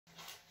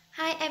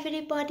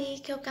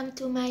everybody, welcome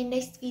to my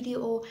next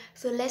video.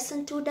 So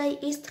lesson today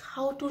is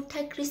how to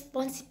take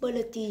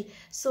responsibility.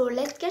 So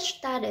let's get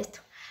started.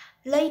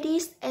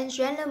 Ladies and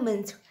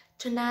gentlemen,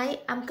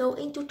 tonight I'm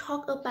going to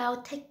talk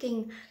about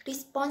taking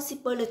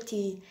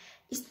responsibility.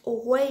 It's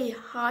always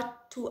hard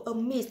to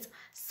admit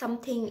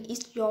something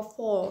is your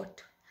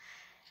fault.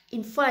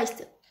 In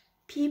fact,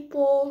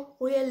 people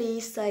really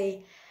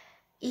say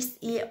it's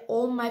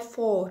all my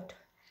fault.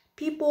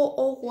 People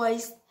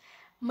always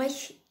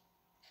make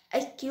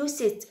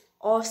excuses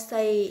or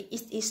say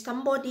it is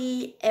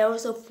somebody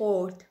else's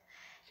fault.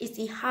 It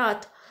is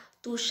hard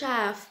to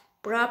solve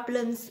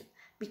problems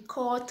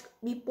because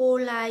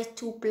people like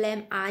to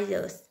blame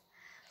others.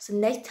 So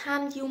next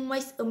time you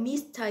make a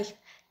mistake,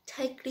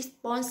 take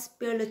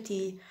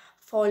responsibility,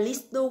 for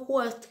little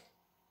words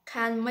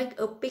can make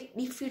a big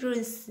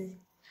difference.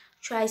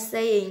 Try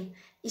saying,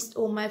 it's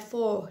all my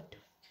fault.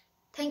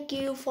 Thank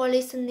you for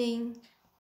listening.